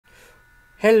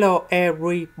Hello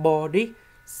everybody.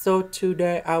 So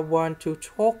today I want to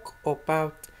talk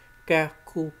about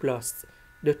calculus.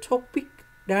 The topic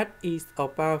that is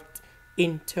about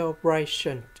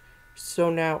integration.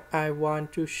 So now I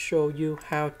want to show you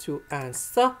how to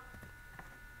answer.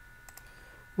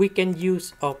 We can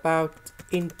use about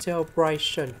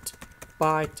integration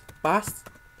by parts.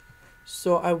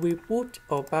 So I will put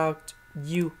about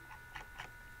u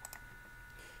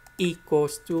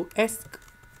equals to s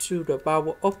to the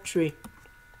power of 3.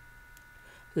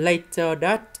 Later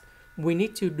that, we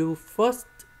need to do first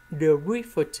the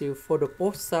derivative for the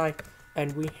both sides,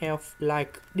 and we have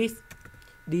like this.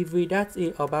 dv that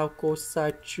is about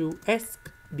cosine 2x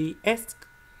ds.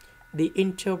 The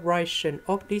integration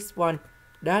of this one,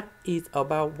 that is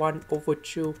about 1 over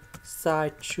 2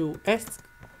 sine 2x.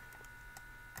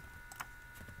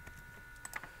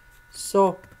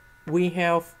 So we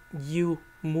have u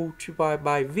multiplied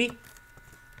by v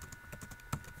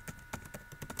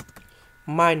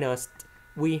minus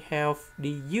we have the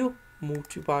u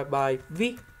multiplied by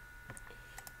v.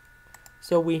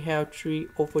 So we have 3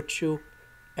 over 2,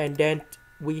 and then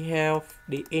we have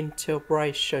the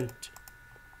integration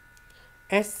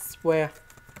s squared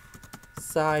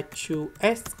sine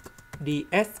 2x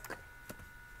ds.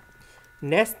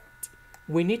 Next,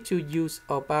 we need to use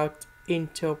about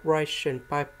integration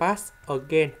by parts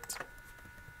again.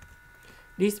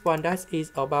 This one that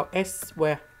is about s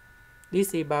squared.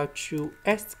 This is about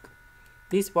 2x.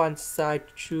 This one sine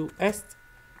 2x.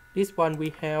 This one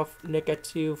we have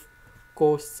negative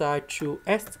cosine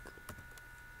 2x.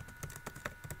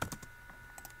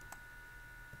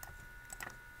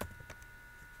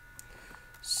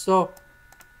 So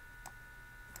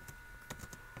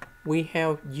we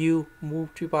have u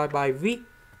multiplied by v,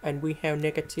 and we have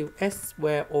negative s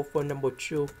squared over number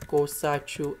 2 cosine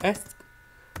 2x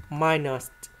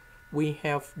minus we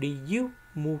have the u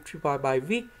multiplied by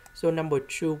v. So number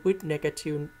 2 with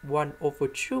negative 1 over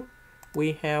 2,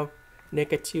 we have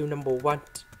negative number 1.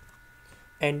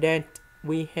 And then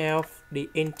we have the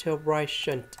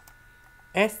integration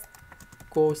s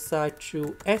cosine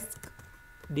 2x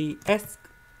ds.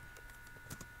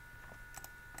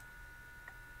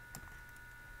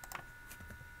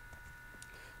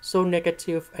 So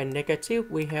negative and negative,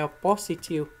 we have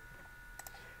positive.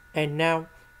 And now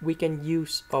we can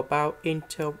use about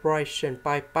integration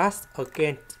by parts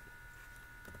again.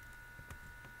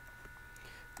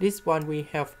 This one we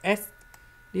have s.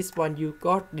 This one you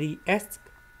got ds.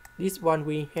 This one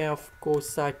we have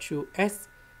cosine 2x.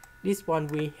 This one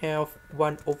we have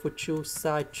 1 over 2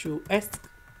 sine 2x.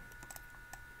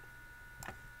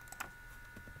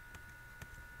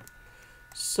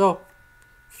 So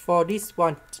for this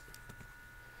one,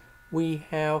 we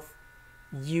have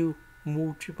u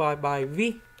multiplied by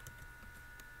v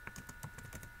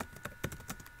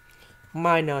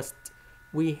minus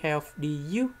we have the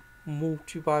u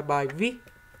multiplied by v.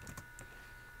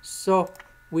 So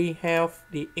we have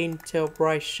the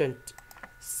integration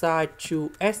sine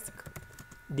 2x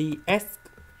ds.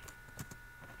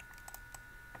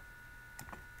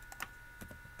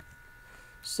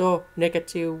 So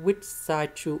negative with sine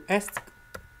 2x,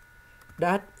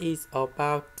 that is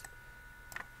about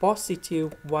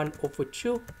positive 1 over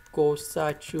 2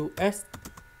 cosine 2x.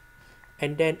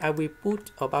 And then I will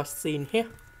put about sin here.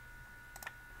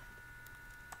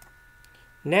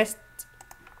 Next,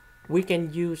 we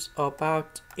can use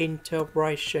about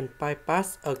integration by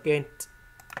parts again.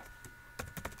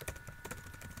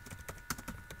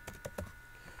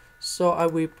 So I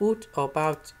will put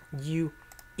about u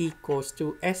equals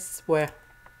to s squared.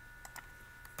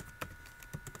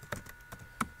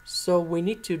 So we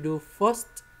need to do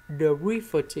first the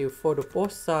derivative for the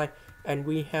both sides, and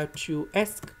we have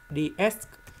 2x ds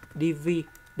dv,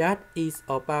 that is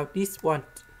about this one.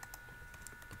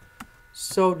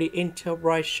 So the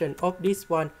integration of this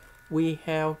one, we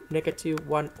have negative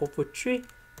 1 over 3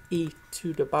 e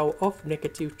to the power of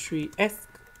negative 3s.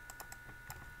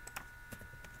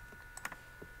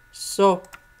 So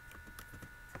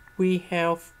we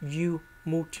have u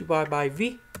multiplied by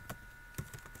v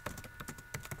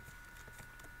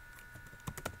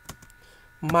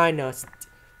minus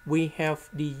we have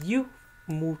the u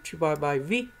multiplied by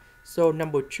v. So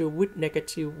number 2 with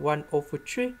negative 1 over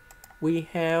 3, we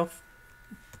have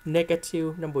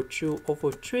negative number 2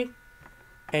 over 3,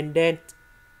 and then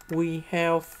we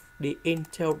have the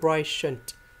integration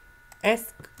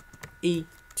s e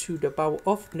to the power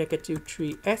of negative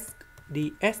 3s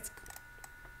ds.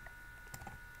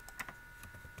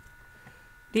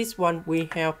 This one we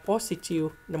have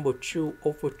positive number 2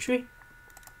 over 3.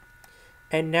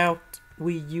 And now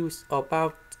we use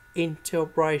about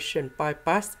integration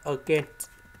bypass again.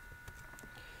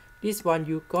 This one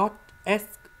you got s,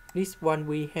 this one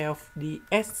we have the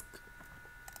s.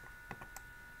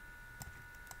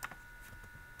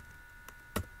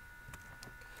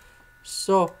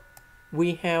 So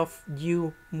we have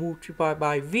u multiplied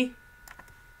by v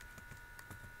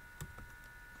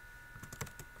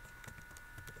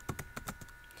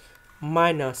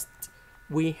minus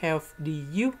we have the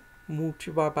u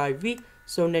multiplied by v,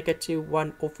 so negative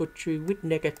 1 over 3 with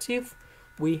negative,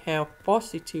 we have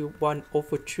positive 1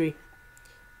 over 3.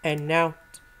 And now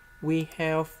we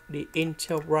have the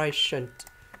integration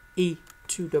e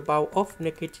to the power of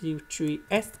negative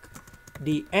 3s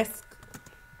ds.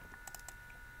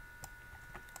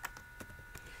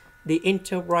 The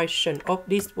integration of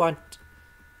this one,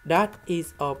 that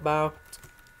is about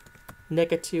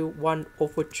negative 1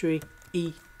 over 3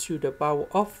 e to the power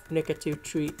of negative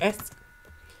 3s,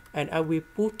 and I will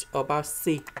put about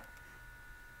c.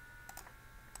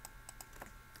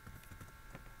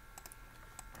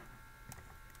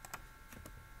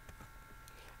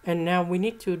 And now we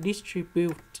need to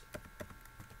distribute,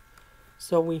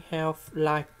 so we have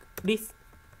like this.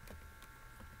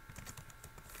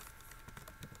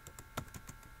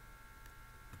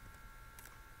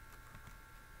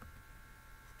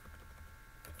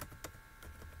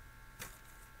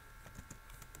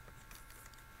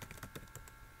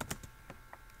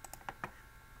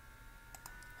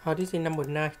 This is number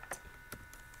 9.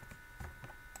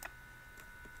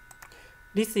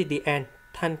 This is the end.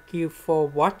 Thank you for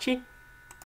watching.